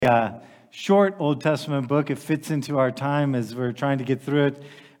Short Old Testament book. It fits into our time as we're trying to get through it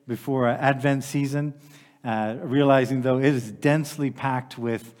before Advent season, realizing, though, it is densely packed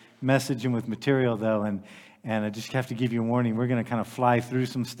with message and with material, though, and I just have to give you a warning. We're going to kind of fly through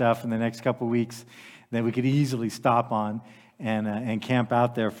some stuff in the next couple of weeks that we could easily stop on and camp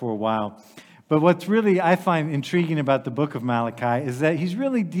out there for a while. But what's really, I find, intriguing about the book of Malachi is that he's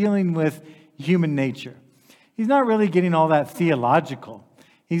really dealing with human nature. He's not really getting all that theological.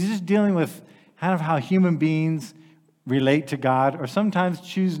 He's just dealing with kind of how human beings relate to God, or sometimes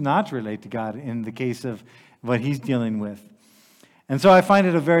choose not to relate to God in the case of what he's dealing with. And so I find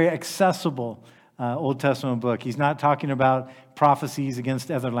it a very accessible Old Testament book. He's not talking about prophecies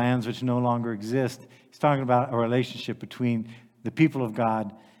against other lands which no longer exist. He's talking about a relationship between the people of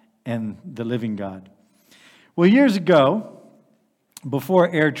God and the living God. Well, years ago, before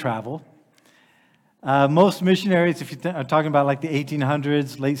air travel, most missionaries, if you're talking about like the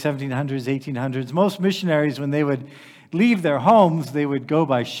 1800s, late 1700s, 1800s, most missionaries, when they would leave their homes, they would go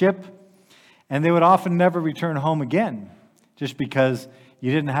by ship, and they would often never return home again, just because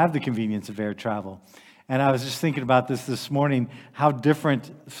you didn't have the convenience of air travel. And I was just thinking about this morning, how different,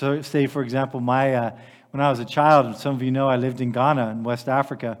 say, for example, when I was a child, and some of you know I lived in Ghana in West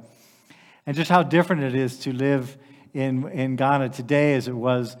Africa, and just how different it is to live in Ghana today as it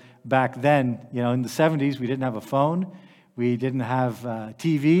was back then. You know, in the 70s, we didn't have a phone. We didn't have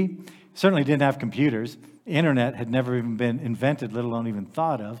TV. Certainly didn't have computers. The internet had never even been invented, let alone even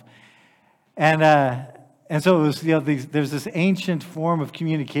thought of. And so it was, there's this ancient form of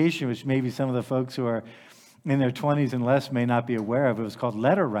communication, which maybe some of the folks who are in their 20s and less may not be aware of. It was called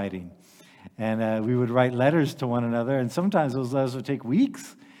letter writing. And we would write letters to one another, and sometimes those letters would take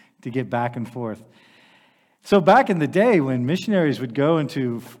weeks to get back and forth. So back in the day, when missionaries would go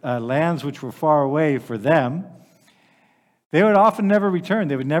into lands which were far away for them, they would often never return.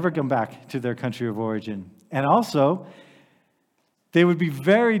 They would never come back to their country of origin. And also, they would be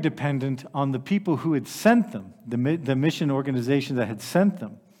very dependent on the people who had sent them, the mission organization that had sent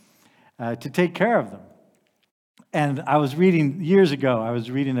them, to take care of them. And I was reading, years ago,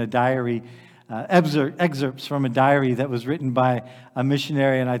 a diary, excerpts from a diary that was written by a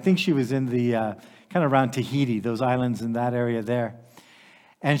missionary, and I think she was in the kind of around Tahiti, those islands in that area there.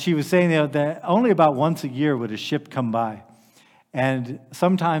 And she was saying that only about once a year would a ship come by. And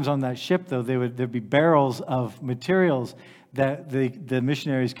sometimes on that ship, though, there'd be barrels of materials that the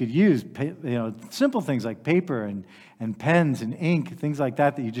missionaries could use, simple things like paper and pens and ink, things like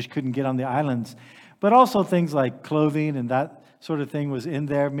that you just couldn't get on the islands. But also things like clothing and that sort of thing was in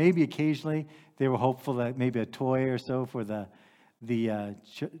there. Maybe occasionally they were hopeful that maybe a toy or so for the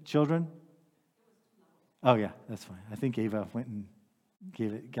children. Oh yeah, that's fine. I think Ava went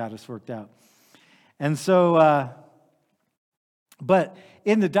and got us worked out. And so, but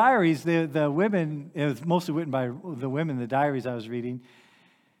in the diaries, the women, it was mostly written by the women, the diaries I was reading,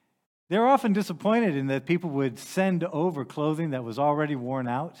 they were often disappointed in that people would send over clothing that was already worn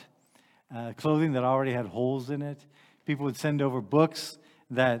out, clothing that already had holes in it. People would send over books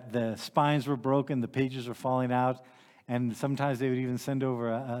that the spines were broken, the pages were falling out, and sometimes they would even send over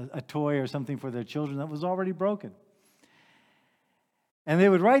a toy or something for their children that was already broken. And they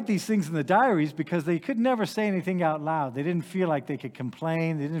would write these things in the diaries because they could never say anything out loud. They didn't feel like they could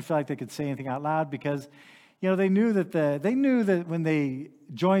complain. They didn't feel like they could say anything out loud because, they knew that when they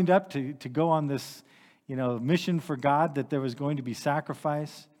joined up to go on this, mission for God, that there was going to be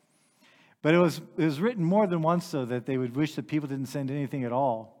sacrifice. But it was written more than once so that they would wish that people didn't send anything at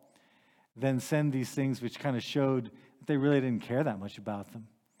all, than send these things which kind of showed that they really didn't care that much about them.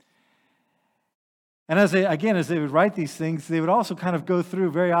 And as they would write these things, they would also kind of go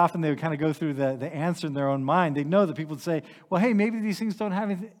through, very often they would kind of go through the answer in their own mind. They'd know that people would say, well, hey, maybe these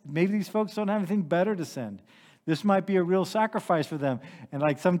folks don't have anything better to send. This might be a real sacrifice for them. And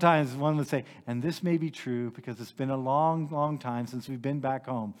like sometimes one would say, and this may be true because it's been a long, long time since we've been back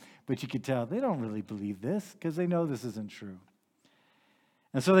home. But you could tell they don't really believe this because they know this isn't true.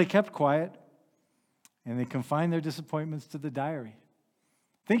 And so they kept quiet and they confined their disappointments to the diary,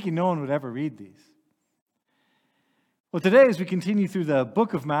 thinking no one would ever read these. Well, today as we continue through the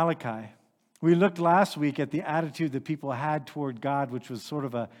book of Malachi, we looked last week at the attitude that people had toward God, which was sort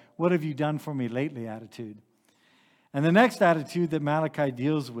of a, what have you done for me lately attitude. And the next attitude that Malachi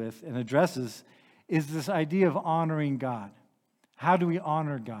deals with and addresses is this idea of honoring God. How do we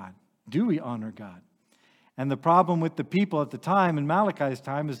honor God? Do we honor God? And the problem with the people at the time, in Malachi's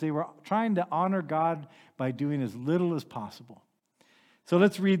time, is they were trying to honor God by doing as little as possible. So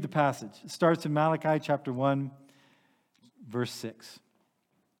let's read the passage. It starts in Malachi chapter 1, verse 6.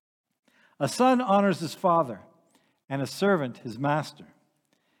 A son honors his father, and a servant his master.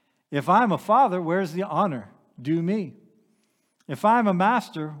 If I'm a father, where's the honor? Due me. If I'm a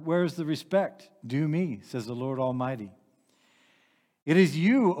master, where's the respect? Due me, says the Lord Almighty. It is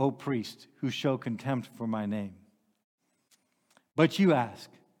you, O priest, who show contempt for my name. But you ask,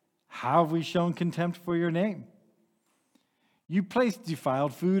 how have we shown contempt for your name? You placed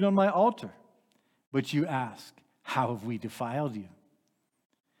defiled food on my altar. But you ask, how have we defiled you?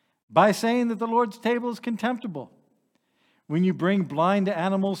 By saying that the Lord's table is contemptible. When you bring blind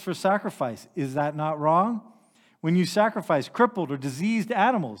animals for sacrifice, is that not wrong? When you sacrifice crippled or diseased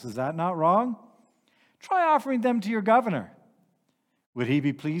animals, is that not wrong? Try offering them to your governor. Would he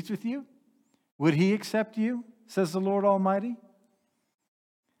be pleased with you? Would he accept you, says the Lord Almighty?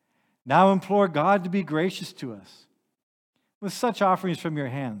 Now implore God to be gracious to us. With such offerings from your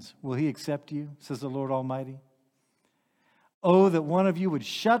hands, will he accept you, says the Lord Almighty? Oh, that one of you would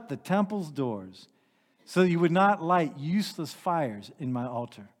shut the temple's doors, so that you would not light useless fires in my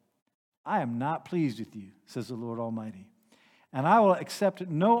altar. I am not pleased with you, says the Lord Almighty, and I will accept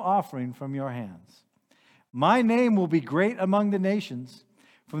no offering from your hands. My name will be great among the nations,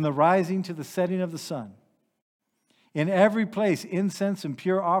 from the rising to the setting of the sun. In every place, incense and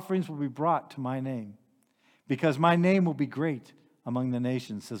pure offerings will be brought to my name, because my name will be great among the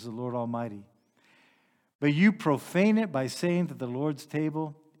nations, says the Lord Almighty. But you profane it by saying that the Lord's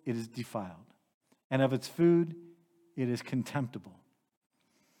table, it is defiled, and of its food, it is contemptible.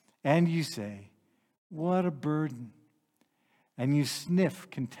 And you say, what a burden. And you sniff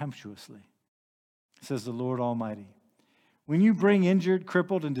contemptuously, says the Lord Almighty. When you bring injured,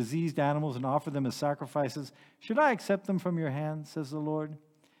 crippled, and diseased animals and offer them as sacrifices, should I accept them from your hand, says the Lord?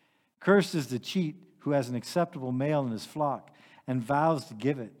 Cursed is the cheat who has an acceptable male in his flock and vows to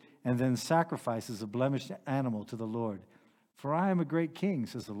give it, and then sacrifices a blemished animal to the Lord. For I am a great king,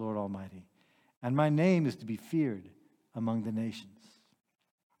 says the Lord Almighty, and my name is to be feared among the nations.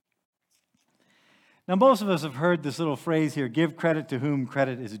 Now, most of us have heard this little phrase here, give credit to whom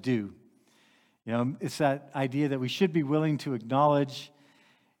credit is due. You know, it's that idea that we should be willing to acknowledge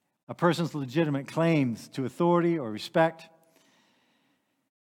a person's legitimate claims to authority or respect.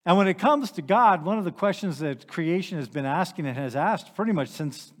 And when it comes to God, one of the questions that creation has been asking and has asked pretty much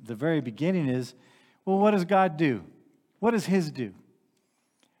since the very beginning is, well, what does God do? What does his do?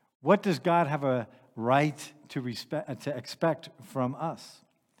 What does God have a right to expect from us?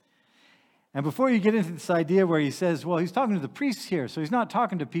 And before you get into this idea where he says, well, he's talking to the priests here, so he's not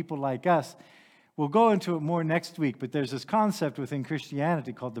talking to people like us. We'll go into it more next week, but there's this concept within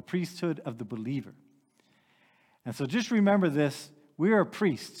Christianity called the priesthood of the believer. And so just remember this, we are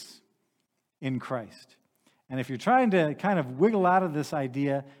priests in Christ. And if you're trying to kind of wiggle out of this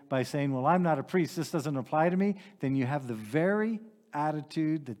idea by saying, well, I'm not a priest, this doesn't apply to me, then you have the very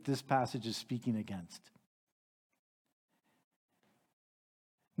attitude that this passage is speaking against.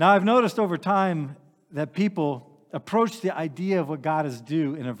 Now, I've noticed over time that people approach the idea of what God is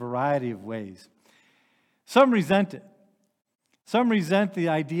due in a variety of ways. Some resent it. Some resent the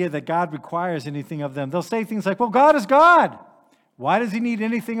idea that God requires anything of them. They'll say things like, well, God is God. Why does he need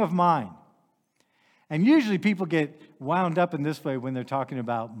anything of mine? And usually people get wound up in this way when they're talking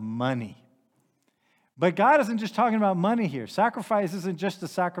about money. But God isn't just talking about money here. Sacrifice isn't just a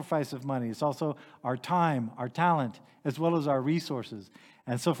sacrifice of money. It's also our time, our talent, as well as our resources.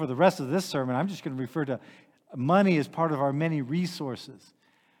 And so for the rest of this sermon, I'm just going to refer to money as part of our many resources.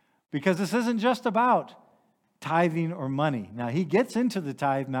 Because this isn't just about tithing or money. Now, he gets into the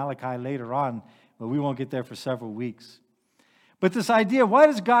tithe, Malachi, later on, but we won't get there for several weeks. But this idea, why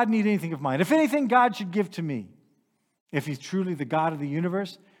does God need anything of mine? If anything, God should give to me. If he's truly the God of the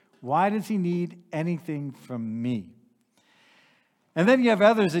universe, why does he need anything from me? And then you have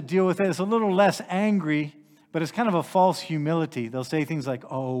others that deal with it. It's a little less angry, but it's kind of a false humility. They'll say things like,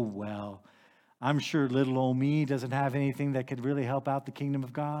 oh, well, I'm sure little old me doesn't have anything that could really help out the kingdom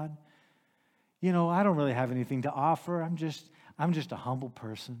of God. You know, I don't really have anything to offer. I'm just a humble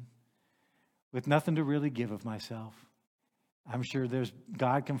person with nothing to really give of myself. I'm sure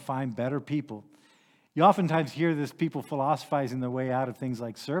God can find better people. You oftentimes hear this people philosophizing their way out of things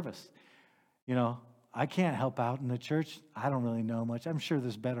like service. You know, I can't help out in the church. I don't really know much. I'm sure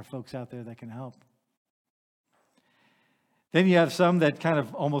there's better folks out there that can help. Then you have some that kind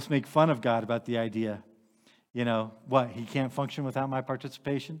of almost make fun of God about the idea. You know, what, he can't function without my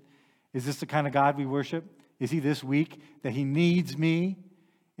participation? Is this the kind of God we worship? Is he this weak that he needs me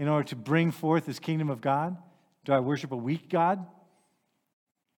in order to bring forth his kingdom of God? Do I worship a weak God?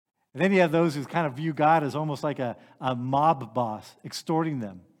 And then you have those who kind of view God as almost like a mob boss, extorting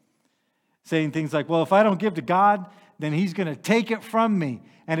them, saying things like, well, if I don't give to God, then he's going to take it from me.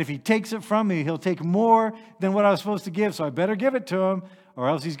 And if he takes it from me, he'll take more than what I was supposed to give, so I better give it to him, or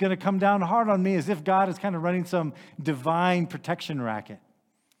else he's going to come down hard on me, as if God is kind of running some divine protection racket.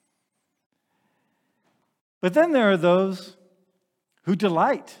 But then there are those who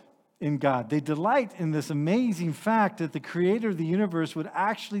delight in God. They delight in this amazing fact that the creator of the universe would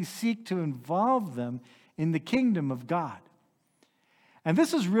actually seek to involve them in the kingdom of God. And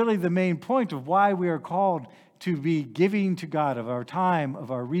this is really the main point of why we are called to be giving to God of our time,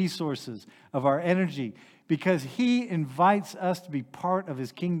 of our resources, of our energy, because he invites us to be part of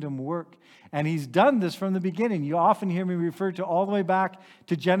his kingdom work. And he's done this from the beginning. You often hear me refer to all the way back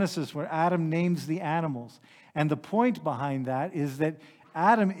to Genesis, where Adam names the animals. And the point behind that is that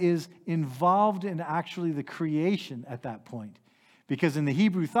Adam is involved in actually the creation at that point. Because in the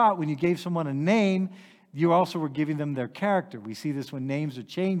Hebrew thought, when you gave someone a name, you also were giving them their character. We see this when names are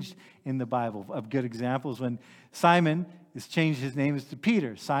changed in the Bible. Of good examples, when Simon is changed, his name is to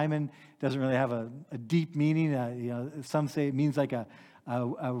Peter. Simon doesn't really have a deep meaning. Some say it means like a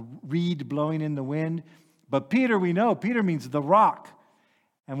reed blowing in the wind. But Peter, we know, Peter means the rock.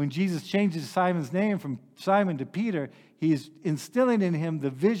 And when Jesus changes Simon's name from Simon to Peter, he is instilling in him the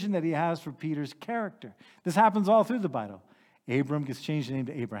vision that he has for Peter's character. This happens all through the Bible. Abram gets changed the name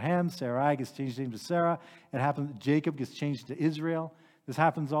to Abraham. Sarai gets changed the name to Sarah. It happens. Jacob gets changed to Israel. This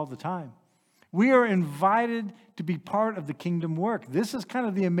happens all the time. We are invited to be part of the kingdom work. This is kind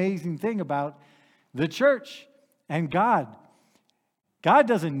of the amazing thing about the church and God. God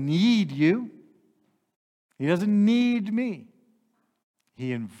doesn't need you. He doesn't need me.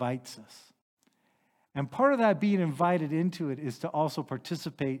 He invites us. And part of that being invited into it is to also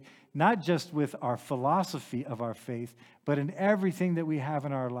participate not just with our philosophy of our faith, but in everything that we have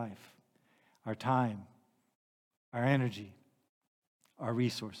in our life, our time, our energy, our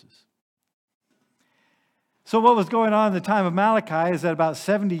resources. So what was going on in the time of Malachi is that about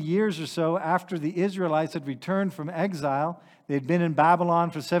 70 years or so after the Israelites had returned from exile, they had been in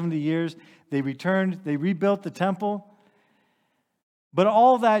Babylon for 70 years, they returned, they rebuilt the temple. But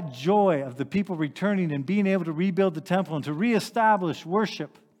all that joy of the people returning and being able to rebuild the temple and to reestablish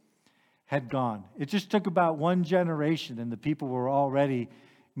worship had gone. It just took about one generation, and the people were already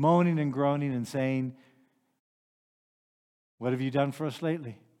moaning and groaning and saying, "What have you done for us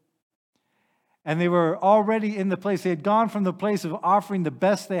lately?" And they were already in the place. They had gone from the place of offering the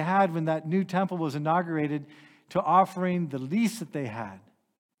best they had when that new temple was inaugurated to offering the least that they had.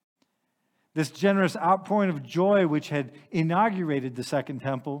 This generous outpouring of joy which had inaugurated the second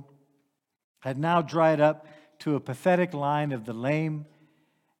temple had now dried up to a pathetic line of the lame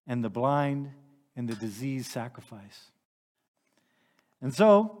and the blind and the diseased sacrifice. And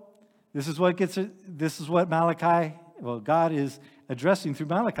so, this is what Malachi, God is addressing through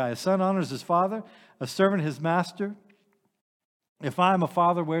Malachi. A son honors his father, a servant his master. If I am a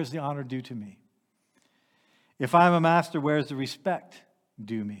father, where's the honor due to me? If I am a master, where's the respect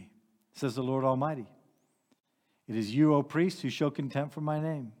due me? Says the Lord Almighty. It is you, O priests, who show contempt for my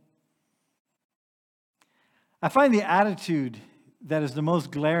name. I find the attitude that is the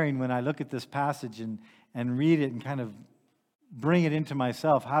most glaring when I look at this passage and read it and kind of bring it into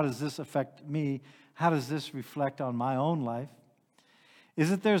myself. How does this affect me? How does this reflect on my own life? Is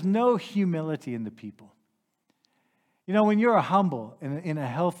that there's no humility in the people. You know, when you're humble in a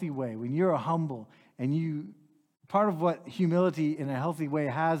healthy way, when you're humble and part of what humility in a healthy way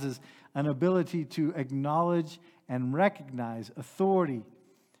has is an ability to acknowledge and recognize authority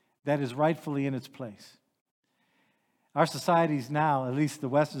that is rightfully in its place. Our societies now, at least the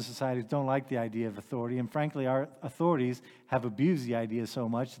Western societies, don't like the idea of authority. And frankly, our authorities have abused the idea so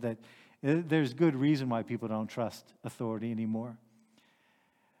much that there's good reason why people don't trust authority anymore.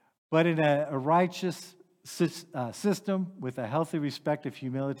 But in a righteous system with a healthy respect of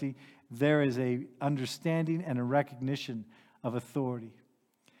humility, there is a understanding and a recognition of authority.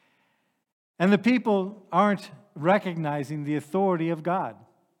 And the people aren't recognizing the authority of God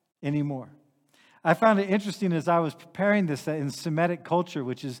anymore. I found it interesting as I was preparing this that in Semitic culture,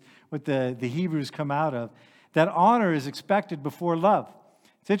 which is what the Hebrews come out of, that honor is expected before love.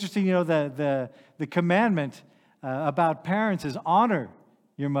 It's interesting, the commandment about parents is honor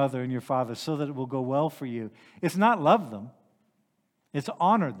your mother and your father so that it will go well for you. It's not love them, it's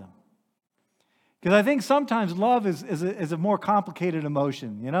honor them. Because I think sometimes love is a more complicated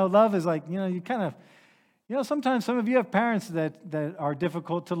emotion. Love is like, you kind of, sometimes some of you have parents that are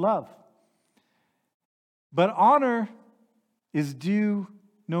difficult to love. But honor is due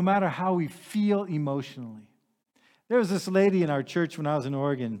no matter how we feel emotionally. There was this lady in our church when I was in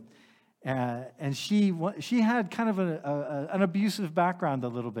Oregon, and she had kind of an abusive background a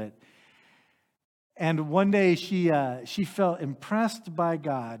little bit. And one day she felt impressed by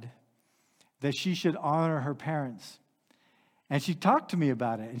God that she should honor her parents. And she talked to me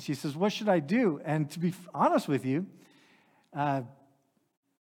about it. And she says, what should I do? And to be honest with you,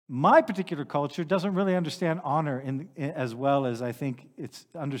 my particular culture doesn't really understand honor as well as I think it's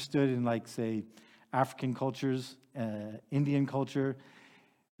understood in, like, say, African cultures, Indian culture.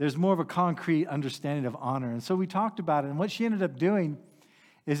 There's more of a concrete understanding of honor. And so we talked about it. And what she ended up doing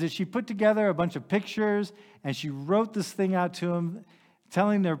is that she put together a bunch of pictures and she wrote this thing out to them,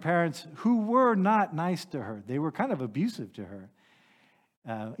 telling their parents who were not nice to her. They were kind of abusive to her,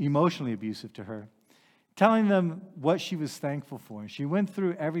 emotionally abusive to her, telling them what she was thankful for. And she went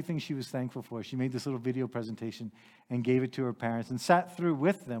through everything she was thankful for. She made this little video presentation and gave it to her parents and sat through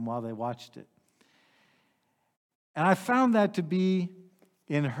with them while they watched it. And I found that to be,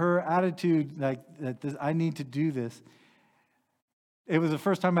 in her attitude, like, I need to do this. It was the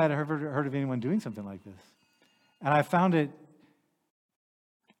first time I had ever heard of anyone doing something like this. And I found it,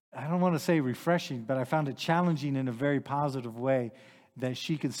 I don't want to say refreshing, but I found it challenging in a very positive way that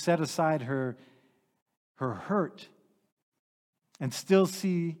she could set aside her hurt and still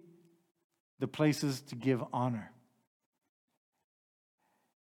see the places to give honor.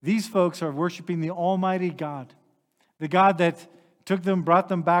 These folks are worshiping the Almighty God, the God that took them, brought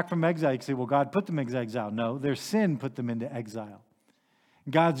them back from exile. You can say, well, God put them in exile. No, their sin put them into exile.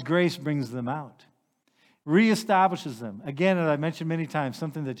 God's grace brings them out, reestablishes them. Again, as I mentioned many times,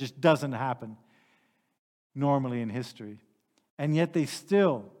 something that just doesn't happen normally in history. And yet they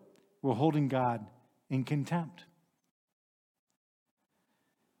still were holding God in contempt.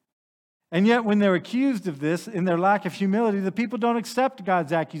 And yet when they're accused of this, in their lack of humility, the people don't accept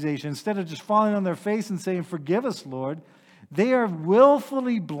God's accusation. Instead of just falling on their face and saying, forgive us, Lord, they are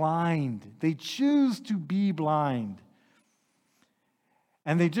willfully blind. They choose to be blind.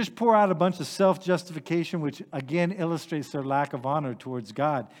 And they just pour out a bunch of self-justification, which again illustrates their lack of honor towards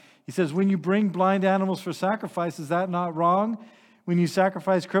God. He says, when you bring blind animals for sacrifice, is that not wrong? When you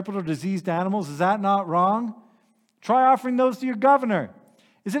sacrifice crippled or diseased animals, is that not wrong? Try offering those to your governor.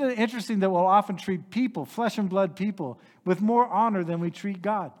 Isn't it interesting that we'll often treat people, flesh and blood people, with more honor than we treat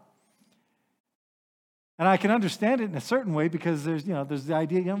God? And I can understand it in a certain way because there's the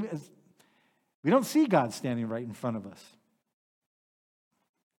idea, we don't see God standing right in front of us.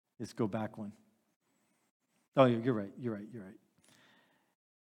 Let's go back one. Oh, you're right.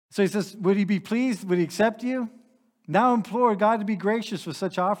 So he says, would he be pleased? Would he accept you? Now implore God to be gracious with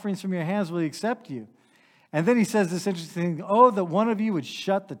such offerings from your hands. Will he accept you? And then he says this interesting thing. Oh, that one of you would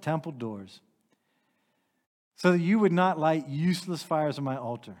shut the temple doors so that you would not light useless fires on my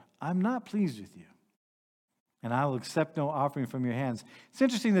altar. I'm not pleased with you, and I will accept no offering from your hands. It's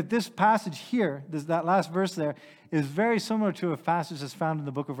interesting that this passage here, that last verse there, is very similar to a passage that's found in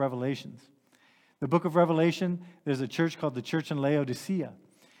the book of Revelations. The book of Revelation, there's a church called the church in Laodicea.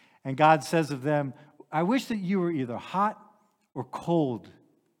 And God says of them, I wish that you were either hot or cold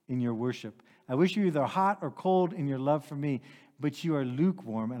in your worship. I wish you were either hot or cold in your love for me, but you are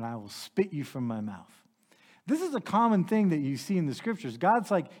lukewarm, and I will spit you from my mouth. This is a common thing that you see in the scriptures. God's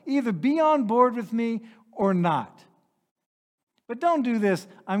like, either be on board with me or not. But don't do this,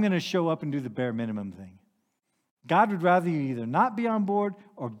 I'm going to show up and do the bare minimum thing. God would rather you either not be on board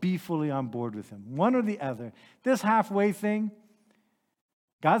or be fully on board with him. One or the other. This halfway thing,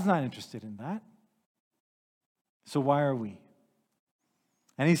 God's not interested in that. So why are we?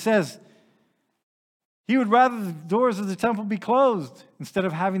 And he says, he would rather the doors of the temple be closed instead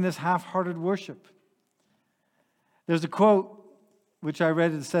of having this half-hearted worship. There's a quote which I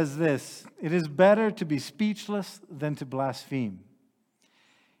read that says this, it is better to be speechless than to blaspheme.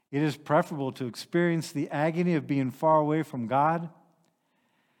 It is preferable to experience the agony of being far away from God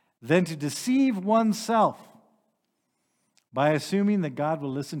than to deceive oneself by assuming that God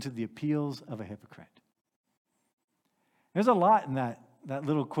will listen to the appeals of a hypocrite. There's a lot in that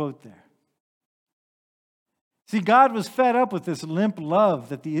little quote there. See, God was fed up with this limp love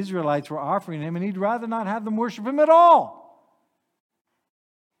that the Israelites were offering him, and he'd rather not have them worship him at all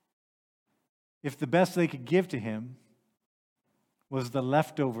if the best they could give to him was the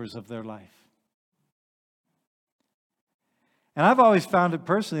leftovers of their life. And I've always found it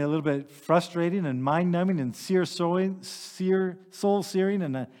personally a little bit frustrating and mind-numbing and soul-searing,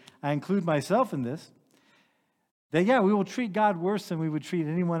 and I include myself in this, that, we will treat God worse than we would treat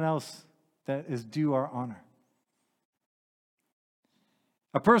anyone else that is due our honor.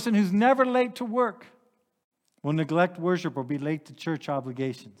 A person who's never late to work will neglect worship or be late to church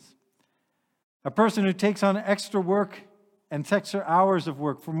obligations. A person who takes on extra work and extra hours of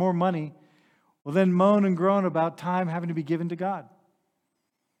work for more money will then moan and groan about time having to be given to God.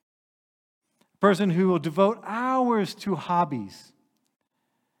 A person who will devote hours to hobbies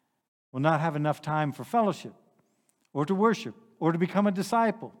will not have enough time for fellowship or to worship or to become a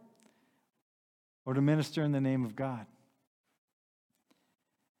disciple or to minister in the name of God.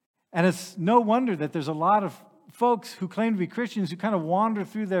 And it's no wonder that there's a lot of folks who claim to be Christians who kind of wander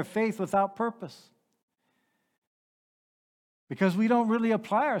through their faith without purpose, because we don't really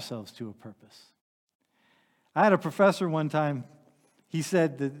apply ourselves to a purpose. I had a professor one time, he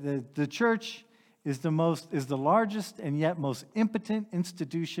said that the church is the largest and yet most impotent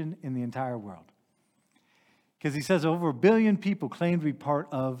institution in the entire world. Because he says over 1 billion people claim to be part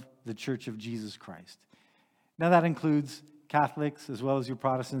of the Church of Jesus Christ. Now that includes Catholics as well as your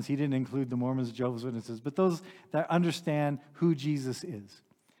Protestants. He didn't include the Mormons, Jehovah's Witnesses, but those that understand who Jesus is.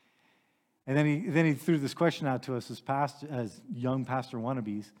 And then he threw this question out to us as young pastor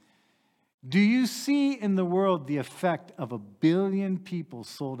wannabes. Do you see in the world the effect of 1 billion people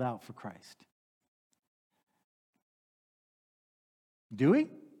sold out for Christ? Do we?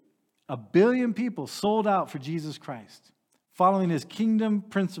 1 billion people sold out for Jesus Christ, following his kingdom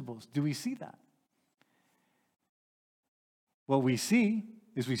principles. Do we see that? What we see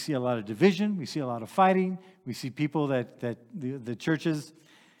is we see a lot of division. We see a lot of fighting. We see people that the churches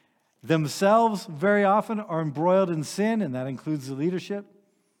themselves very often are embroiled in sin, and that includes the leadership.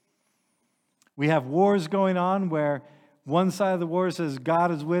 We have wars going on where one side of the war says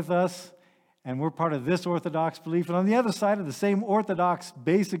God is with us, and we're part of this orthodox belief. And on the other side of the same orthodox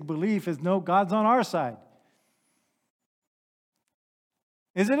basic belief is no, God's on our side.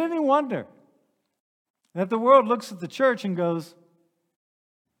 Is it any wonder that the world looks at the church and goes,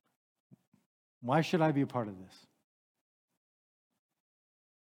 why should I be a part of this?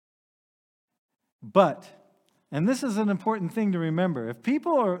 But, and this is an important thing to remember, if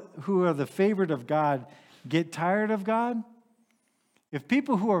people who are the favored of God get tired of God, if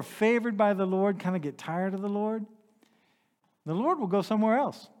people who are favored by the Lord kind of get tired of the Lord will go somewhere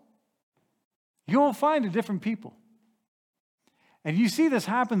else. You'll find a different people. And you see this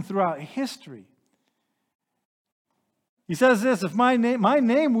happen throughout history. He says this, if my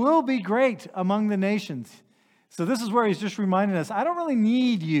name will be great among the nations. So this is where he's just reminding us, I don't really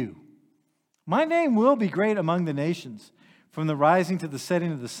need you. My name will be great among the nations, from the rising to the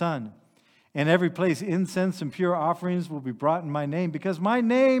setting of the sun. In every place, incense and pure offerings will be brought in my name, because my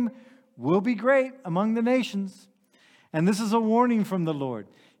name will be great among the nations. And this is a warning from the Lord.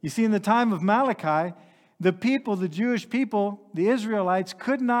 You see, in the time of Malachi, the people, the Jewish people, the Israelites,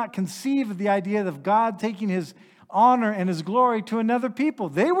 could not conceive of the idea of God taking his honor and his glory to another people.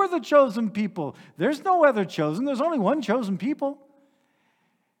 They were the chosen people. There's no other chosen. There's only one chosen people.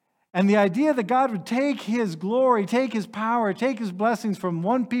 And the idea that God would take his glory, take his power, take his blessings from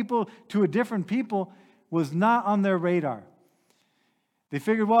one people to a different people was not on their radar. They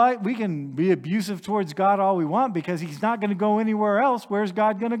figured, well, we can be abusive towards God all we want because he's not going to go anywhere else. Where's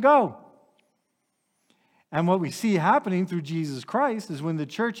God going to go? And what we see happening through Jesus Christ is when the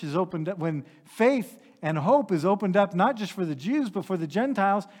church is opened up, when faith and hope is opened up, not just for the Jews, but for the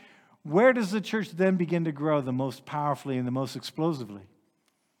Gentiles, where does the church then begin to grow the most powerfully and the most explosively?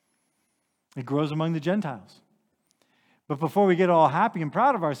 It grows among the Gentiles. But before we get all happy and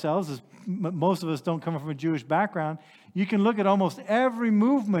proud of ourselves, as most of us don't come from a Jewish background, you can look at almost every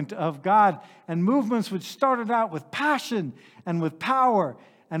movement of God, and movements which started out with passion and with power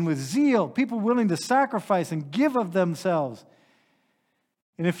and with zeal, people willing to sacrifice and give of themselves.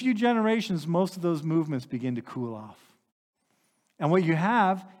 In a few generations, most of those movements begin to cool off. And what you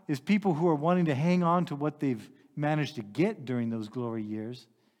have is people who are wanting to hang on to what they've managed to get during those glory years.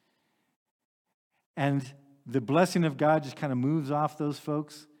 And the blessing of God just kind of moves off those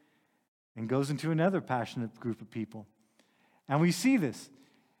folks and goes into another passionate group of people. And we see this.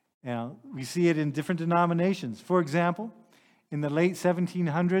 We see it in different denominations. For example, in the late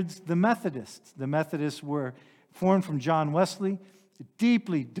 1700s, the Methodists were formed from John Wesley,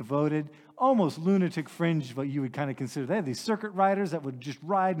 deeply devoted, almost lunatic fringe, what you would kind of consider. They had these circuit riders that would just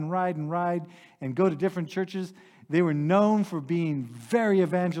ride and go to different churches. They were known for being very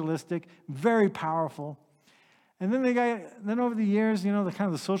evangelistic, very powerful. And then over the years, the kind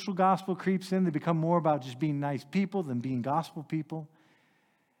of the social gospel creeps in. They become more about just being nice people than being gospel people.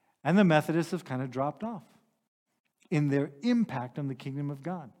 And the Methodists have kind of dropped off in their impact on the kingdom of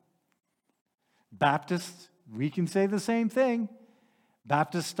God. Baptists, we can say the same thing.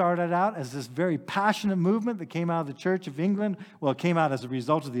 Baptists started out as this very passionate movement that came out of the Church of England. Well, it came out as a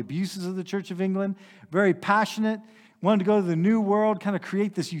result of the abuses of the Church of England. Very passionate, wanted to go to the New World, kind of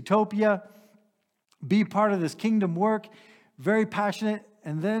create this utopia, be part of this kingdom work. Very passionate,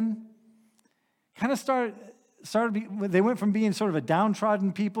 and then kind of they went from being sort of a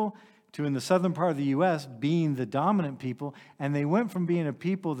downtrodden people to, in the southern part of the U.S., being the dominant people. And they went from being a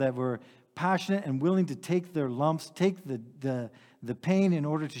people that were passionate and willing to take their lumps, take the pain in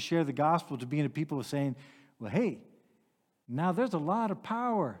order to share the gospel, to being a people of saying, well, hey, now there's a lot of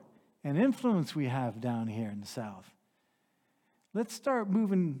power and influence we have down here in the South. Let's start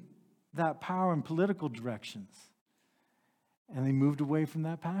moving that power in political directions. And they moved away from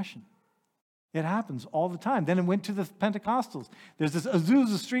that passion. It happens all the time. Then it went to the Pentecostals. There's this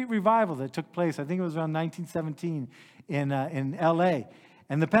Azusa Street revival that took place, I think it was around 1917 in L.A.,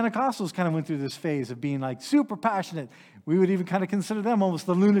 and the Pentecostals kind of went through this phase of being like super passionate. We would even kind of consider them almost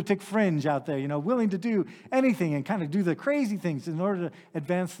the lunatic fringe out there, willing to do anything and kind of do the crazy things in order to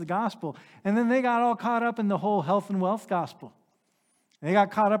advance the gospel. And then they got all caught up in the whole health and wealth gospel. They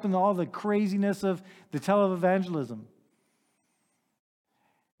got caught up in all the craziness of the televangelism.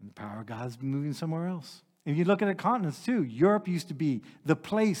 And the power of God's moving somewhere else. And you look at the continents too. Europe used to be the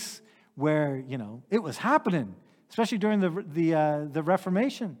place where, it was happening, especially during the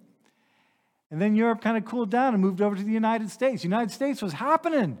Reformation. And then Europe kind of cooled down and moved over to the United States. The United States was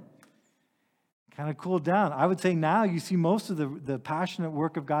happening. Kind of cooled down. I would say now you see most of the passionate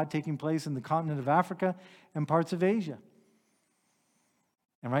work of God taking place in the continent of Africa and parts of Asia.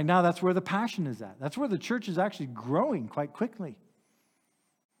 And right now that's where the passion is at. That's where the church is actually growing quite quickly.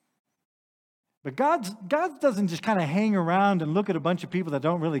 But God doesn't just kind of hang around and look at a bunch of people that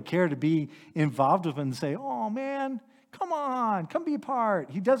don't really care to be involved with him and say, oh man, come on, come be a part.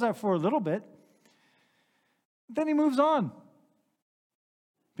 He does that for a little bit. Then he moves on.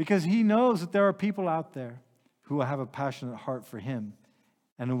 Because he knows that there are people out there who have a passionate heart for him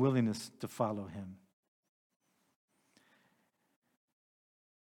and a willingness to follow him.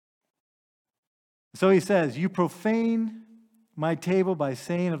 So he says, you profane my table by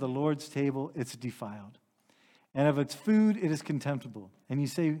saying of the Lord's table, it's defiled. And of its food, it is contemptible. And you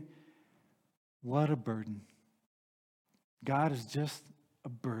say, what a burden. God is just a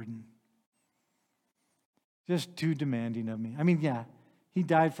burden. Just too demanding of me. I mean, yeah, he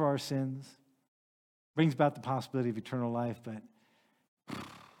died for our sins. Brings about the possibility of eternal life, but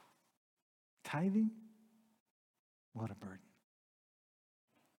tithing? What a burden.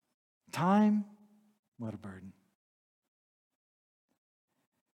 Time? What a burden.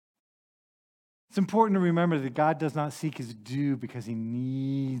 It's important to remember that God does not seek his due because he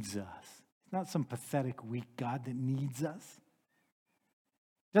needs us. He's not some pathetic, weak God that needs us.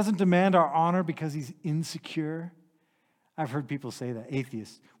 He doesn't demand our honor because he's insecure. I've heard people say that,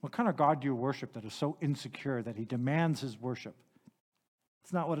 atheists. What kind of God do you worship that is so insecure that he demands his worship?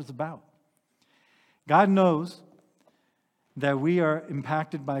 It's not what it's about. God knows that we are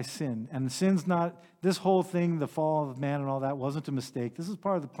impacted by sin. And sin's not, this whole thing, the fall of man and all that, wasn't a mistake. This is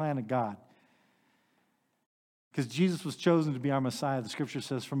part of the plan of God. Because Jesus was chosen to be our Messiah, the scripture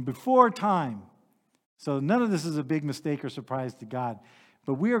says, from before time. So none of this is a big mistake or surprise to God.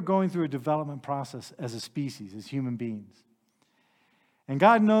 But we are going through a development process as a species, as human beings. And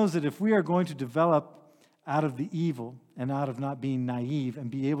God knows that if we are going to develop out of the evil and out of not being naive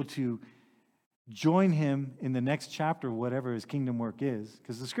and be able to join him in the next chapter, whatever his kingdom work is,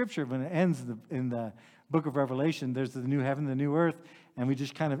 because the scripture, when it ends in the book of Revelation, there's the new heaven, the new earth, and we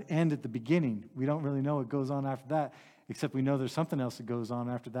just kind of end at the beginning. We don't really know what goes on after that, except we know there's something else that goes on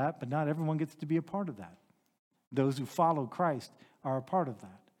after that, but not everyone gets to be a part of that. Those who follow Christ are a part of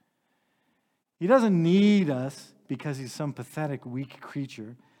that. He doesn't need us because he's some pathetic, weak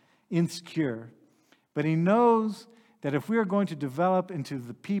creature, insecure, but he knows that if we are going to develop into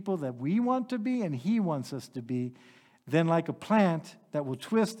the people that we want to be and he wants us to be, then like a plant that will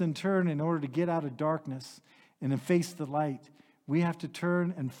twist and turn in order to get out of darkness and then face the light, we have to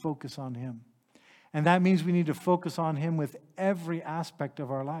turn and focus on him. And that means we need to focus on him with every aspect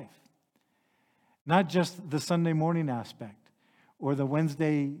of our life. Not just the Sunday morning aspect or the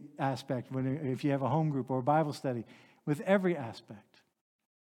Wednesday aspect if you have a home group or a Bible study, with every aspect.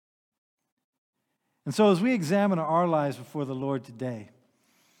 And so as we examine our lives before the Lord today,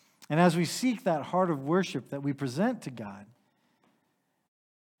 and as we seek that heart of worship that we present to God,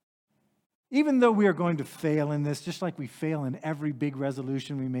 even though we are going to fail in this, just like we fail in every big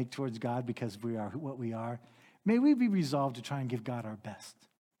resolution we make towards God because we are what we are, may we be resolved to try and give God our best.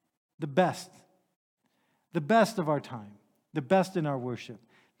 The best of our time, the best in our worship,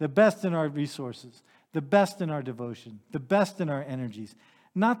 the best in our resources, the best in our devotion, the best in our energies,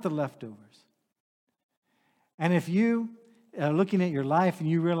 not the leftovers. And if you are looking at your life and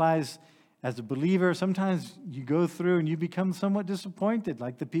you realize as a believer, sometimes you go through and you become somewhat disappointed,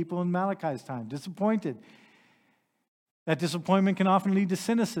 like the people in Malachi's time, disappointed. That disappointment can often lead to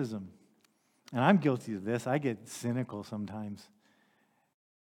cynicism. And I'm guilty of this. I get cynical sometimes.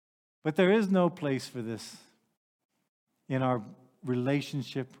 But there is no place for this in our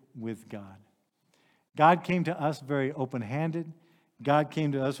relationship with God. God came to us very open-handed. God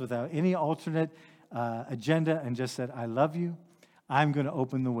came to us without any alternate agenda and just said, I love you. I'm going to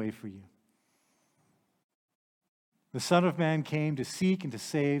open the way for you. The Son of Man came to seek and to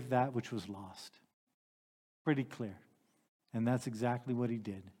save that which was lost. Pretty clear. And that's exactly what he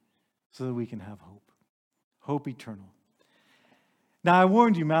did, so that we can have hope. Hope eternal. Now, I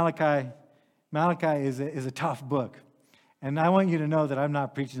warned you, Malachi is a tough book. And I want you to know that I'm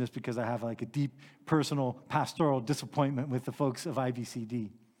not preaching this because I have like a deep personal pastoral disappointment with the folks of IBCD.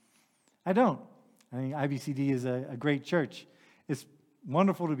 I don't. I think IBCD is a great church. It's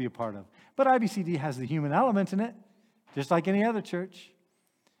wonderful to be a part of. But IBCD has the human element in it, just like any other church.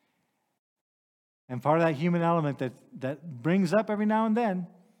 And part of that human element that brings up every now and then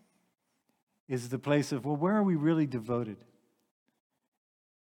is the place of, well, where are we really devoted?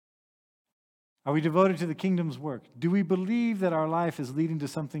 Are we devoted to the kingdom's work? Do we believe that our life is leading to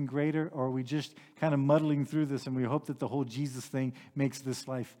something greater, or are we just kind of muddling through this and we hope that the whole Jesus thing makes this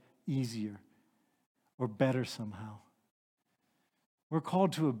life easier or better somehow? We're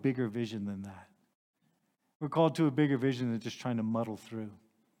called to a bigger vision than that. We're called to a bigger vision than just trying to muddle through.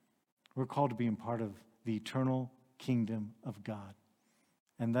 We're called to being part of the eternal kingdom of God.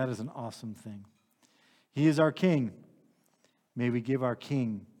 And that is an awesome thing. He is our King. May we give our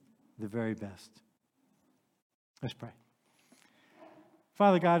King the very best. Let's pray.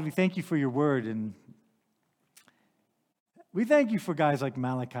 Father God, we thank you for your word, and we thank you for guys like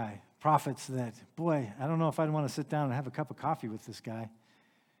Malachi, prophets that, boy, I don't know if I'd want to sit down and have a cup of coffee with this guy,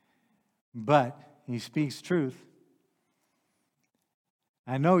 but he speaks truth.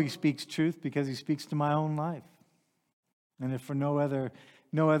 I know he speaks truth because he speaks to my own life. And if for no other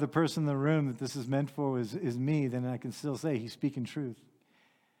person in the room that this is meant for is me, then I can still say he's speaking truth.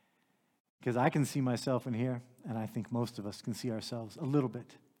 Because I can see myself in here, and I think most of us can see ourselves a little bit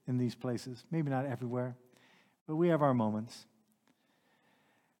in these places. Maybe not everywhere, but we have our moments.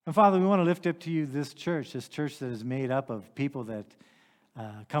 And Father, we want to lift up to you this church that is made up of people that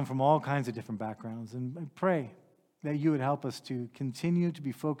come from all kinds of different backgrounds. And I pray that you would help us to continue to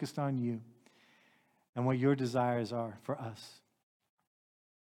be focused on you and what your desires are for us,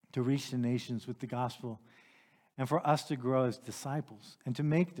 to reach the nations with the gospel, and for us to grow as disciples and to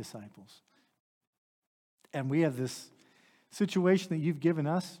make disciples. And we have this situation that you've given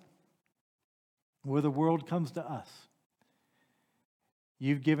us where the world comes to us.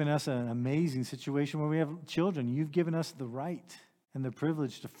 You've given us an amazing situation where we have children. You've given us the right and the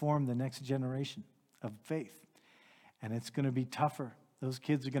privilege to form the next generation of faith. And it's going to be tougher. Those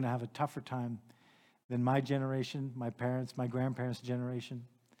kids are going to have a tougher time than my generation, my parents, my grandparents' generation.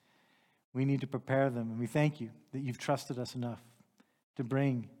 We need to prepare them. And we thank you that you've trusted us enough to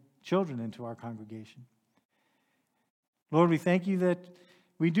bring children into our congregation. Lord, we thank you that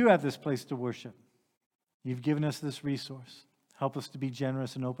we do have this place to worship. You've given us this resource. Help us to be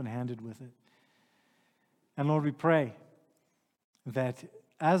generous and open-handed with it. And Lord, we pray that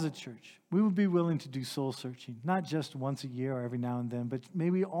as a church, we would be willing to do soul searching, not just once a year or every now and then, but may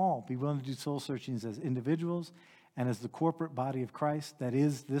we all be willing to do soul searchings as individuals and as the corporate body of Christ that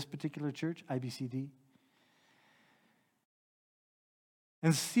is this particular church, IBCD.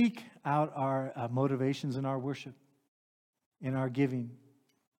 And seek out our motivations in our worship, in our giving,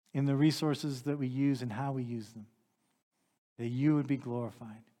 in the resources that we use and how we use them, that you would be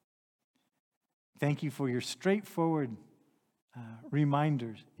glorified. Thank you for your straightforward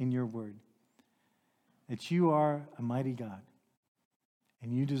reminders in your word that you are a mighty God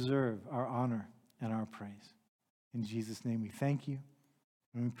and you deserve our honor and our praise. In Jesus' name we thank you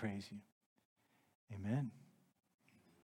and we praise you. Amen.